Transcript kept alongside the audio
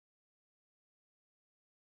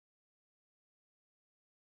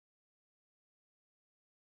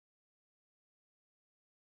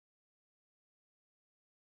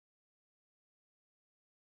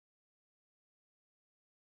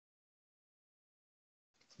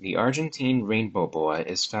The Argentine rainbow boa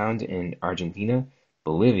is found in Argentina,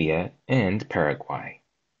 Bolivia, and Paraguay.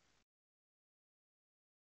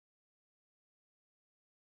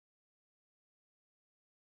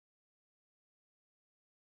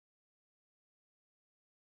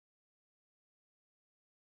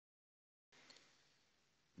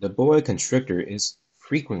 The boa constrictor is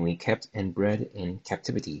frequently kept and bred in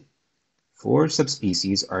captivity. 4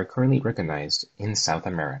 subspecies are currently recognized in South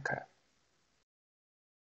America.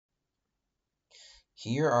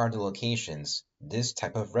 Here are the locations this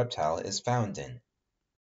type of reptile is found in.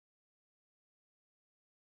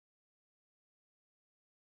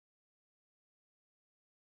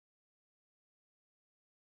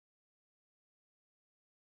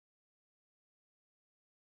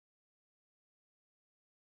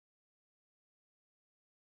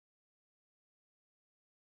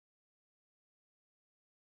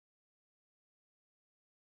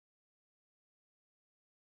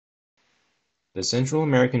 The Central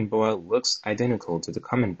American boa looks identical to the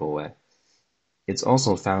common boa. It's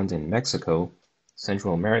also found in Mexico,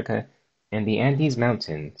 Central America, and the Andes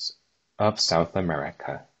Mountains of South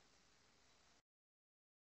America.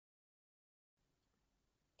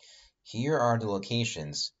 Here are the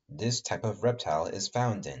locations this type of reptile is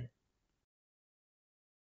found in.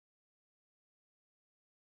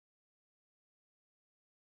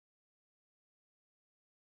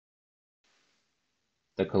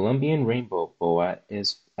 The Colombian rainbow boa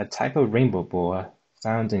is a type of rainbow boa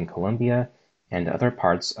found in Colombia and other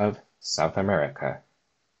parts of South America.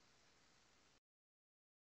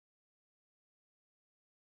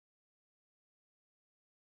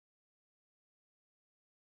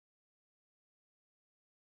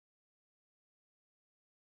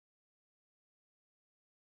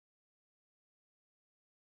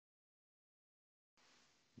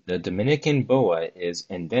 The Dominican boa is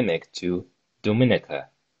endemic to Dominica.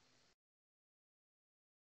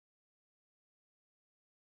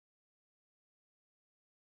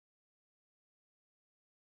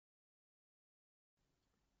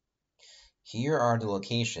 Here are the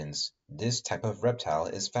locations this type of reptile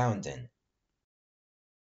is found in.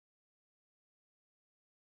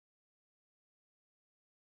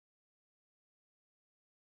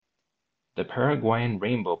 The Paraguayan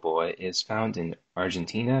rainbow boa is found in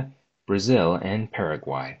Argentina, Brazil, and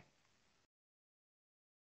Paraguay.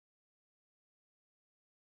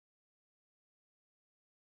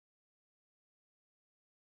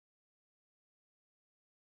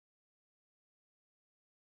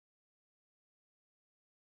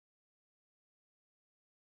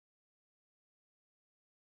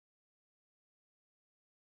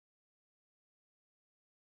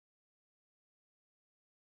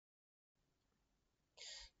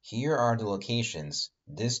 Here are the locations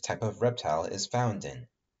this type of reptile is found in.